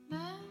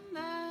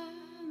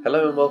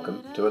Hello and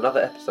welcome to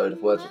another episode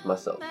of Words with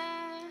Myself.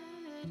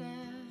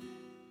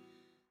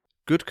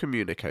 Good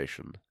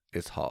communication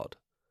is hard,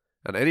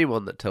 and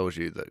anyone that tells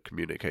you that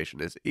communication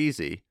is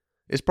easy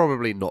is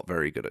probably not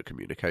very good at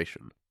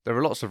communication. There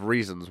are lots of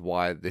reasons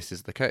why this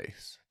is the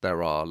case.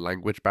 There are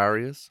language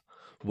barriers.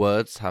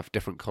 Words have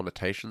different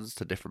connotations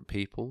to different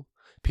people.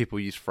 People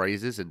use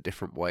phrases in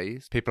different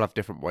ways. People have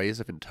different ways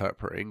of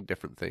interpreting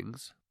different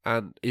things.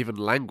 And even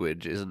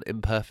language is an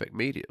imperfect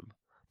medium.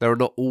 There are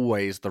not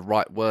always the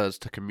right words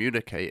to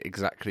communicate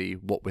exactly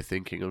what we're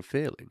thinking and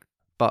feeling.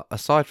 But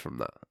aside from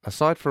that,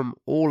 aside from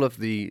all of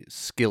the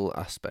skill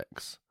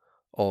aspects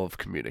of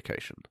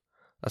communication,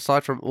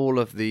 aside from all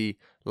of the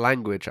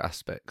language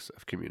aspects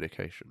of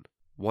communication,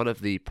 one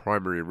of the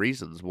primary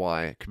reasons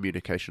why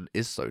communication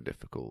is so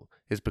difficult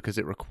is because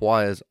it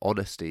requires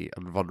honesty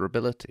and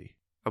vulnerability.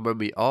 And when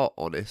we are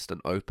honest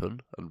and open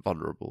and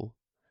vulnerable,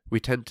 we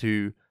tend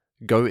to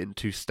go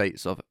into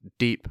states of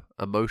deep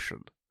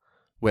emotion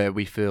where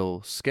we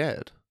feel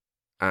scared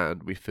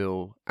and we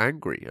feel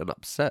angry and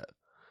upset.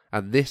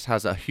 And this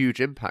has a huge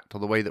impact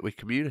on the way that we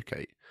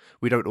communicate.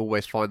 We don't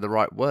always find the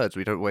right words.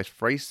 We don't always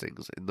phrase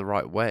things in the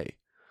right way.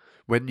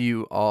 When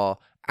you are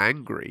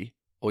angry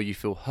or you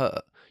feel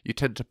hurt, you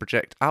tend to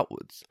project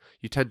outwards.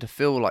 You tend to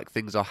feel like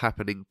things are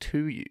happening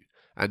to you.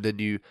 And then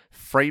you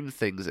frame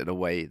things in a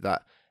way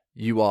that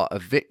you are a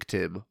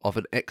victim of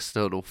an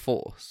external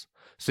force.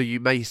 So you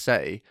may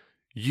say,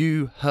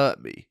 "You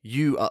hurt me,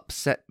 you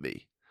upset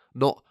me,"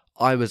 not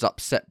 "I was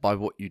upset by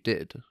what you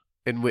did,"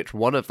 in which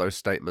one of those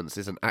statements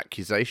is an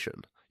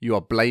accusation. You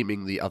are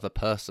blaming the other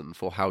person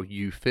for how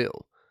you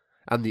feel.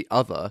 And the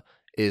other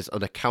is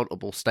an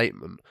accountable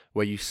statement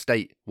where you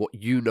state what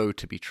you know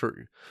to be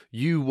true.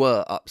 You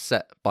were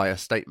upset by a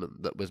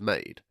statement that was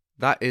made.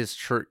 That is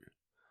true.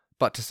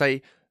 But to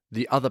say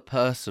the other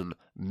person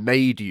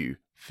made you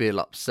feel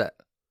upset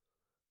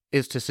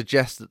is to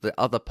suggest that the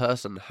other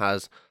person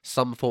has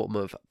some form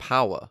of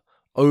power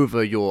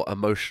over your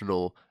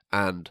emotional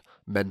and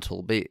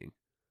mental being.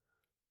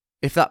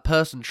 If that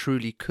person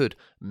truly could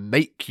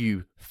make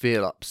you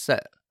feel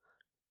upset,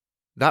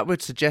 that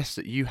would suggest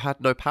that you had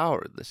no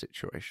power in the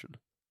situation.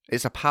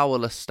 It's a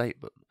powerless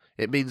statement.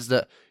 It means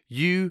that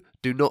you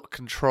do not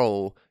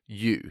control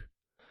you,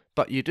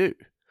 but you do.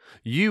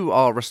 You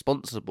are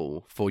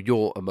responsible for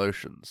your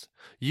emotions.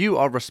 You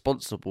are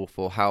responsible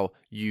for how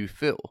you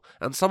feel.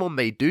 And someone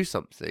may do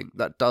something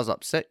that does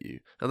upset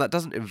you, and that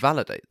doesn't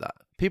invalidate that.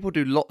 People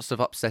do lots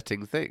of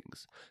upsetting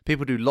things.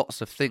 People do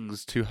lots of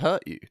things to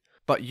hurt you,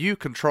 but you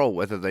control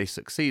whether they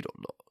succeed or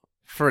not.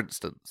 For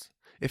instance,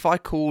 if I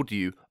called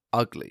you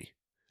ugly,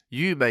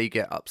 you may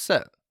get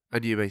upset,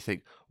 and you may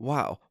think,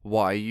 "Wow,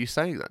 why are you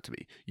saying that to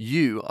me?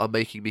 You are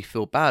making me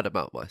feel bad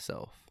about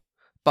myself."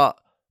 But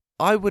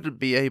I wouldn't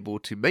be able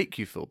to make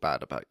you feel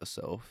bad about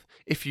yourself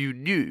if you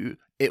knew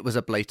it was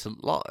a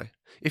blatant lie.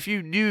 If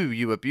you knew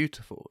you were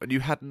beautiful and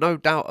you had no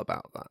doubt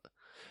about that.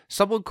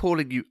 Someone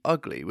calling you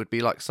ugly would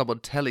be like someone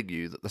telling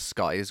you that the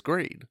sky is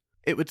green.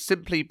 It would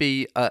simply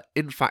be an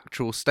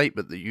infactual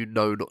statement that you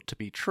know not to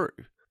be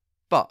true.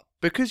 But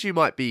because you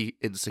might be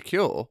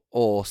insecure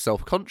or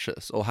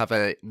self-conscious or have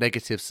a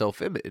negative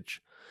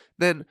self-image,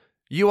 then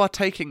you are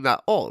taking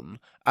that on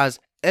as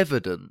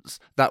evidence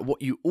that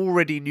what you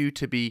already knew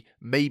to be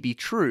maybe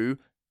true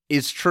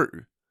is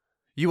true.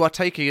 You are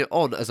taking it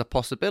on as a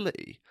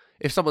possibility.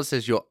 If someone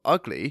says you're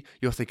ugly,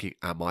 you're thinking,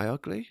 "Am I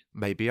ugly?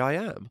 Maybe I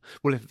am.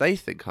 Well, if they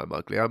think I'm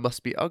ugly, I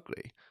must be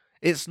ugly."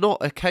 It's not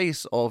a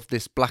case of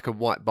this black and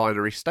white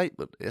binary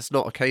statement. It's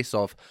not a case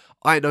of,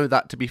 "I know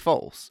that to be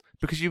false,"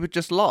 because you would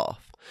just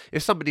laugh.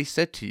 If somebody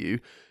said to you,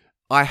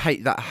 "I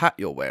hate that hat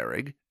you're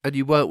wearing," and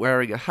you weren't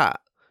wearing a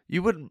hat,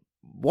 you wouldn't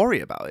worry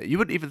about it. You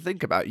wouldn't even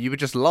think about it. You would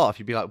just laugh.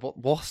 You'd be like,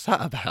 what's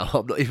that about?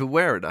 I'm not even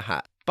wearing a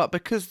hat. But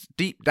because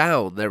deep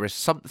down there is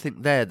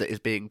something there that is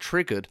being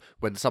triggered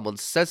when someone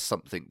says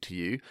something to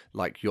you,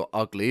 like you're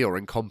ugly or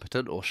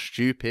incompetent or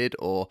stupid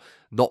or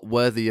not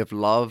worthy of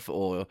love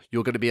or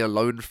you're going to be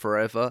alone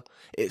forever,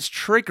 it's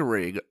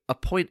triggering a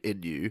point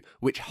in you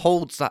which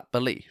holds that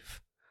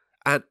belief.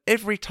 And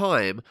every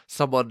time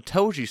someone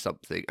tells you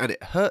something and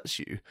it hurts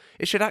you,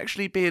 it should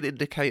actually be an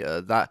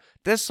indicator that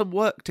there's some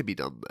work to be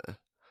done there.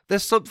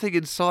 There's something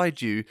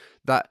inside you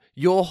that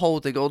you're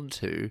holding on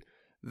to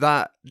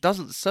that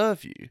doesn't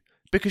serve you,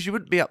 because you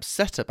wouldn't be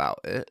upset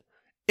about it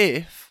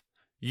if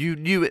you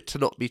knew it to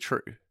not be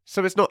true.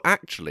 So it's not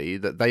actually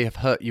that they have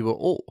hurt you at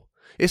all.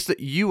 It's that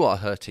you are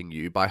hurting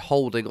you by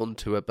holding on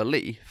to a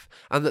belief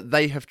and that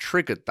they have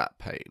triggered that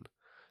pain.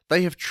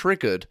 They have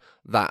triggered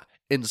that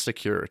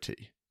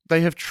insecurity. They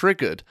have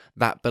triggered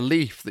that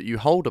belief that you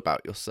hold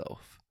about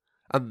yourself.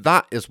 And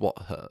that is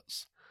what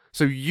hurts.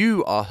 So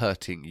you are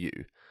hurting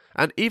you.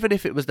 And even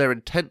if it was their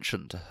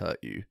intention to hurt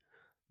you,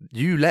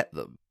 you let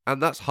them.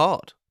 And that's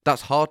hard.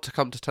 That's hard to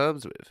come to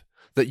terms with.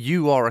 That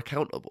you are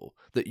accountable.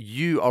 That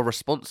you are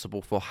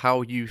responsible for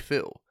how you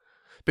feel.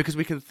 Because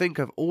we can think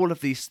of all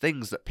of these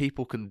things that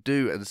people can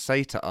do and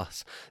say to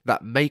us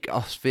that make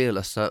us feel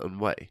a certain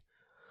way.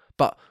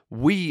 But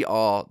we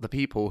are the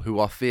people who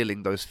are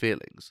feeling those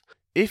feelings.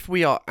 If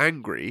we are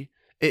angry,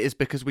 It is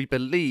because we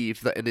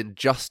believe that an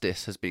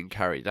injustice has been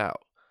carried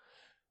out.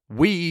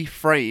 We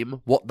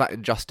frame what that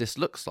injustice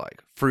looks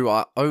like through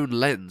our own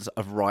lens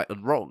of right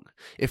and wrong.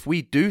 If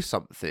we do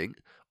something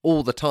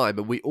all the time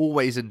and we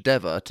always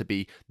endeavour to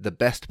be the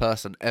best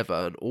person ever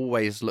and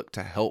always look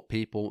to help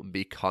people and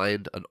be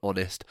kind and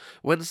honest,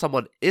 when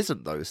someone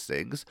isn't those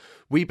things,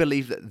 we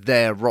believe that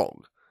they're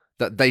wrong,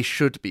 that they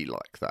should be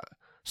like that.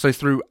 So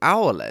through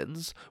our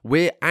lens,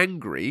 we're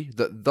angry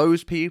that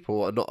those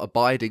people are not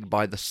abiding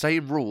by the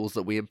same rules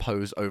that we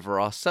impose over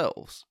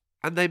ourselves.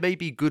 And they may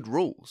be good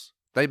rules.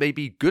 They may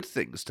be good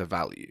things to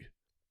value.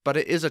 But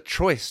it is a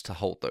choice to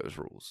hold those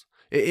rules.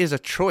 It is a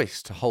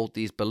choice to hold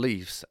these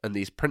beliefs and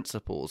these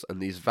principles and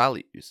these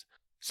values.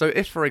 So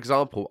if, for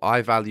example,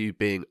 I value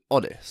being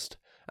honest,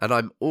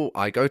 and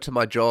I go to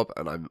my job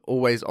and I'm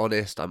always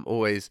honest, I'm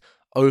always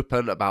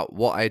open about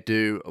what I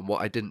do and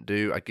what I didn't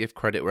do, I give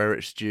credit where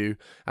it's due,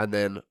 and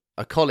then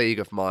a colleague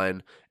of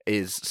mine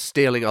is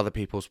stealing other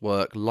people's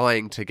work,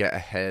 lying to get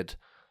ahead,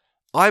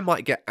 I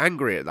might get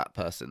angry at that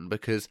person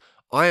because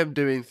I am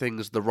doing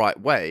things the right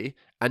way,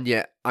 and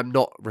yet I'm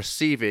not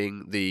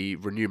receiving the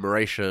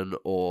remuneration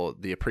or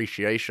the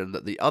appreciation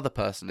that the other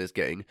person is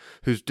getting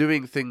who's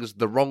doing things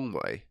the wrong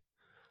way.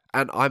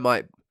 And I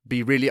might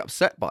be really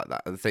upset by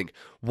that and think,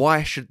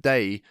 why should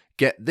they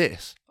get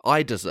this?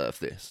 I deserve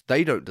this.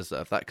 They don't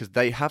deserve that because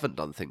they haven't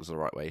done things the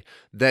right way.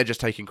 They're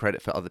just taking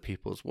credit for other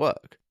people's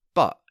work.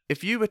 But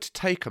if you were to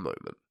take a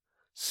moment,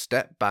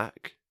 step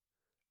back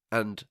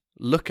and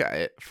look at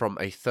it from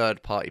a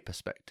third-party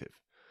perspective,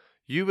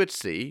 you would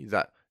see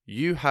that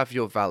you have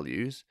your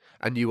values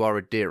and you are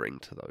adhering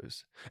to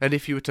those. And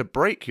if you were to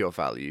break your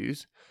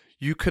values,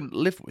 you couldn't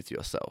live with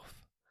yourself.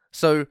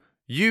 So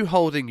you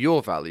holding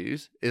your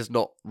values is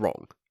not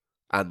wrong.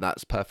 And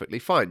that's perfectly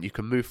fine. You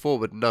can move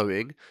forward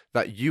knowing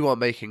that you are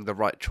making the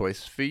right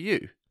choice for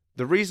you.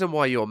 The reason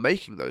why you're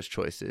making those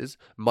choices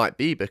might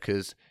be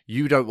because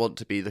you don't want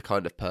to be the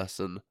kind of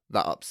person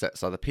that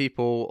upsets other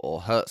people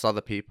or hurts other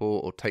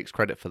people or takes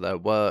credit for their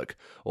work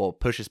or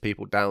pushes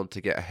people down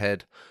to get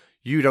ahead.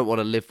 You don't want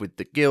to live with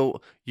the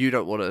guilt. You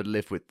don't want to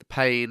live with the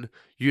pain.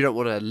 You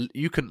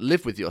couldn't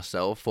live with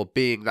yourself for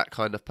being that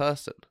kind of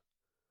person.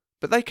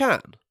 But they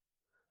can.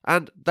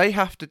 And they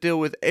have to deal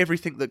with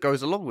everything that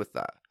goes along with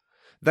that.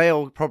 They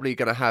are probably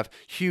going to have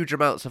huge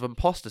amounts of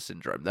imposter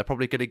syndrome. They're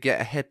probably going to get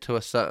ahead to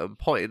a certain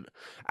point,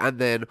 and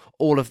then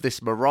all of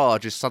this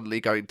mirage is suddenly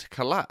going to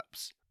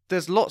collapse.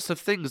 There's lots of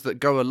things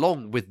that go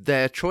along with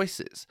their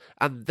choices,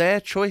 and their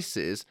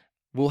choices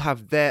will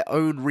have their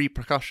own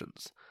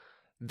repercussions.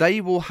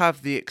 They will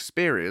have the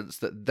experience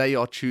that they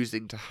are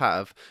choosing to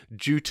have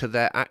due to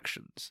their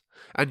actions.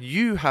 And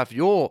you have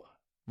your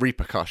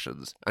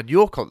repercussions and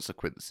your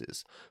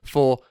consequences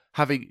for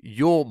having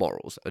your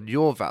morals and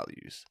your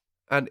values.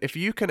 And if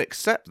you can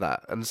accept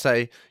that and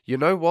say, you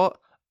know what,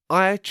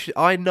 I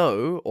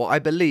know or I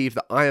believe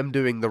that I am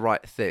doing the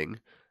right thing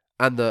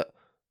and that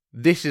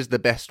this is the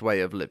best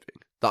way of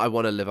living, that I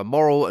want to live a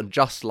moral and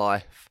just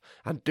life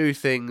and do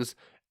things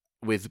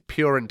with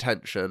pure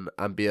intention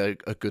and be a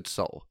good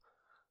soul.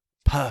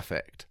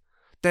 Perfect.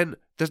 Then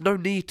there's no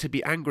need to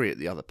be angry at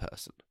the other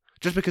person.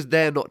 Just because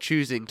they're not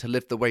choosing to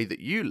live the way that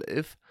you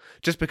live,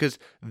 just because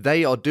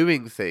they are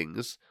doing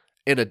things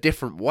in a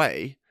different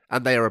way,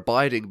 and they are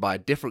abiding by a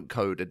different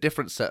code, a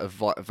different set of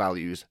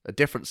values, a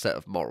different set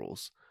of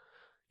morals,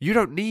 you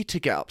don't need to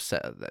get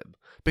upset at them,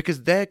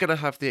 because they're going to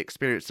have the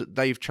experience that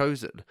they've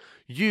chosen.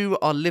 You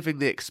are living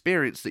the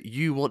experience that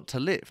you want to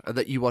live, and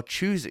that you are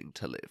choosing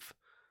to live.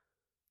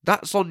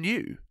 That's on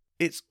you.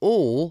 It's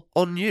all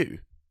on you.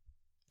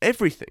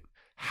 Everything.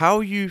 How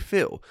you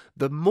feel.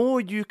 The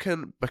more you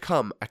can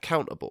become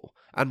accountable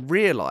and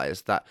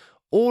realise that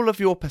all of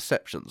your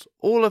perceptions,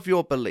 all of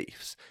your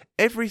beliefs,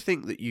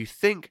 everything that you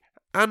think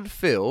and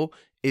feel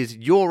is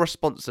your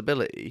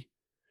responsibility,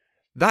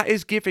 that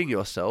is giving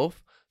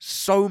yourself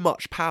so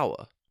much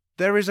power.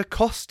 There is a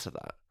cost to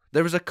that.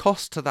 There is a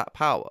cost to that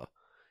power.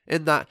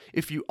 In that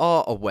if you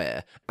are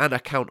aware and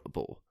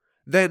accountable,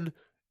 then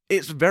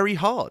it's very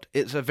hard.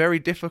 It's a very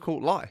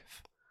difficult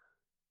life.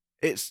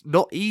 It's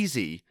not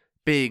easy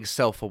being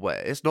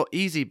self-aware. It's not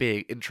easy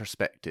being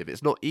introspective.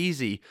 It's not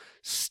easy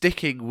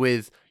sticking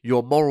with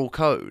your moral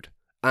code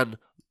and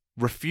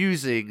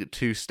refusing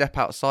to step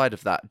outside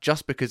of that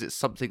just because it's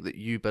something that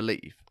you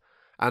believe,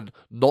 and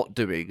not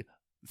doing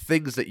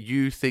things that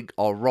you think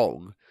are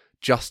wrong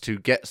just to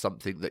get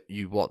something that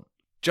you want.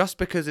 Just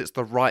because it's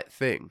the right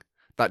thing,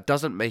 that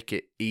doesn't make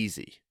it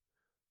easy.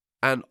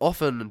 And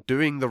often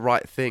doing the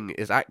right thing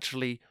is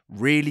actually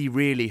really,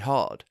 really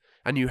hard,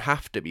 and you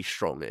have to be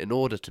strong in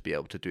order to be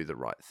able to do the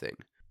right thing.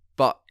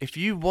 But if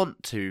you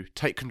want to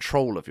take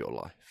control of your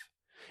life,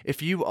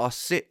 if you are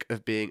sick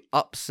of being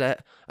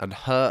upset and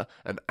hurt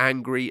and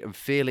angry and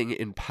feeling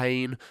in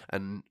pain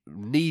and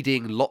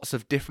needing lots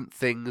of different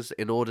things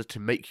in order to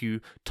make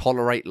you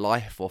tolerate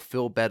life or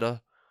feel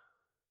better,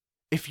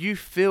 if you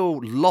feel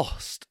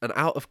lost and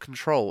out of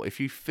control, if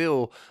you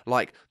feel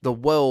like the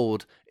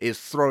world is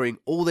throwing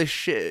all this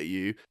shit at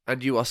you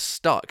and you are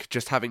stuck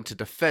just having to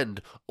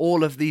defend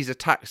all of these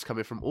attacks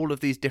coming from all of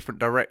these different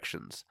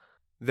directions,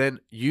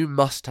 then you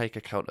must take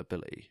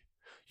accountability.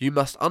 You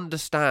must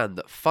understand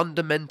that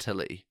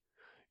fundamentally,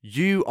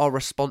 you are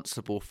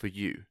responsible for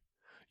you.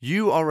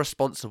 You are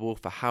responsible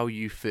for how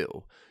you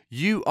feel.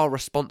 You are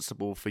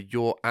responsible for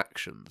your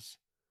actions.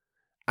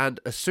 And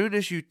as soon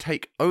as you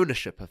take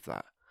ownership of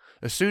that,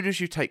 as soon as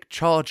you take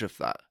charge of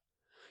that,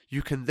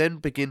 you can then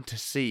begin to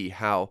see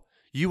how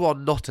you are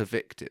not a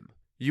victim.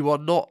 You are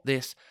not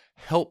this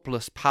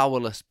helpless,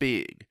 powerless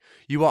being.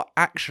 You are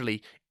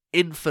actually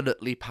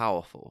infinitely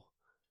powerful.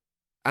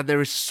 And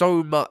there is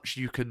so much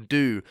you can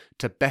do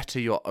to better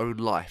your own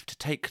life, to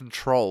take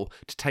control,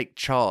 to take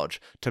charge,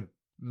 to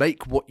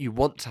make what you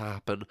want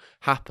to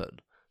happen,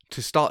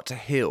 to start to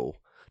heal,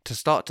 to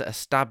start to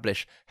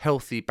establish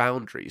healthy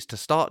boundaries, to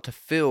start to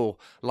feel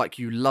like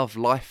you love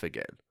life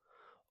again.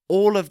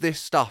 All of this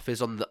stuff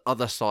is on the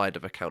other side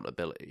of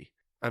accountability,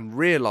 and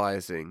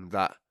realizing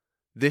that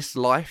this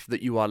life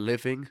that you are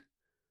living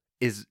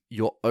is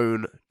your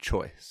own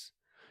choice.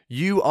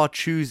 You are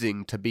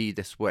choosing to be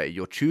this way.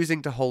 You're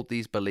choosing to hold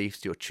these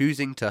beliefs. You're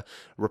choosing to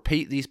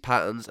repeat these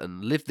patterns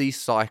and live these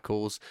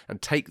cycles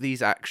and take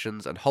these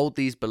actions and hold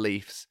these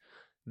beliefs.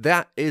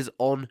 That is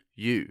on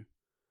you,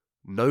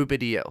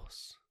 nobody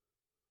else.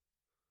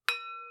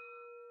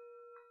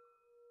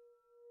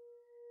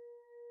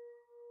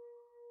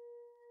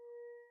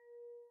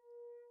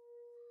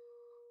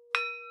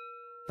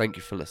 Thank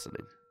you for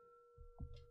listening.